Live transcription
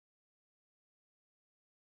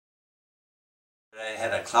I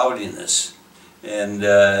had a cloudiness, and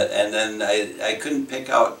then I couldn't pick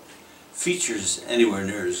out features anywhere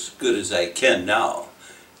near as good as I can now.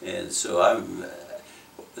 And so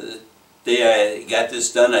the day I got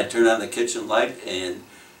this done, I turned on the kitchen light and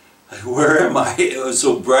where am I? It was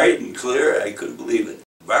so bright and clear, I couldn't believe it.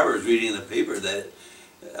 Barbara was reading in the paper that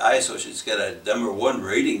Eye Associates got a #1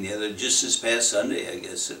 rating just this past Sunday, I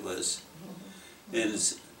guess it was. And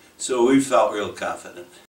so we felt real confident.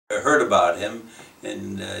 I heard about him,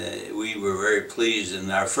 and we were very pleased.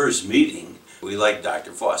 In our first meeting, we liked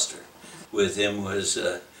Dr. Foster. With him was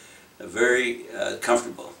very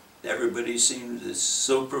comfortable. Everybody seemed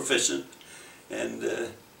so proficient,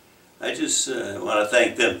 and I just want to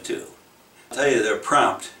thank them too. I'll tell you, they're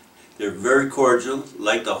prompt. They're very cordial,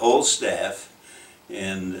 like the whole staff.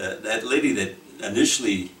 And that lady that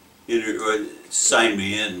initially signed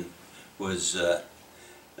me in was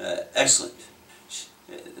excellent.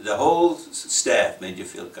 The whole staff made you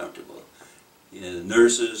feel comfortable. You know, the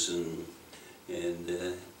nurses and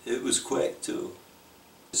it was quick too.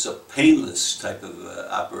 It's a painless type of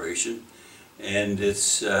operation, and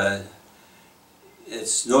it's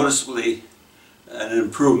noticeably an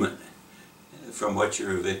improvement from what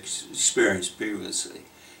you've experienced previously.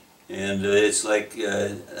 And it's like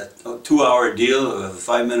a 2-hour deal of a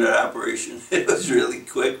 5-minute operation. It was really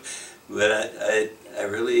quick, but I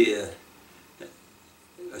really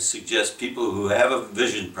suggest people who have a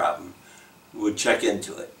vision problem would check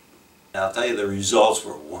into it. I'll tell you, the results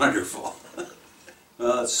were wonderful.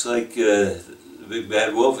 Well, it's like the big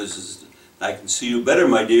bad wolf is, I can see you better,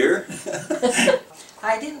 my dear.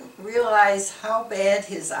 I didn't realize how bad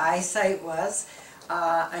his eyesight was.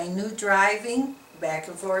 I knew driving back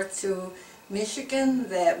and forth to Michigan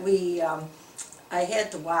that I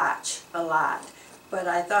had to watch a lot, but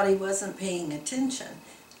I thought he wasn't paying attention.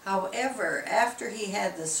 However, after he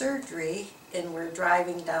had the surgery and we're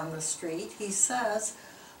driving down the street, he says,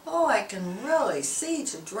 "Oh, I can really see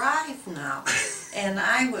to drive now." And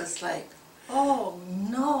I was like, oh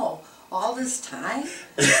no, all this time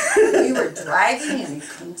we were driving and he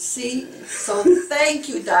couldn't see. So thank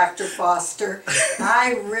you, Dr. Foster.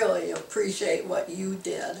 I really appreciate what you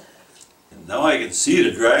did. Now I can see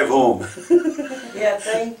to drive home. Yeah,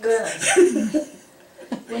 thank goodness.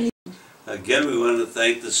 Again, we want to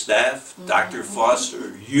thank the staff, Dr.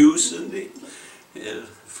 Foster, you, Cindy,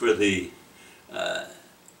 for the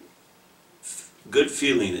good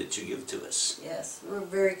feeling that you give to us. Yes, we're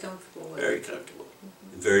very comfortable with it. Very comfortable,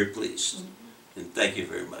 and very pleased, and thank you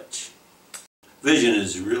very much. Vision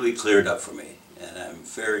is really cleared up for me, and I'm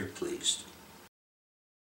very pleased.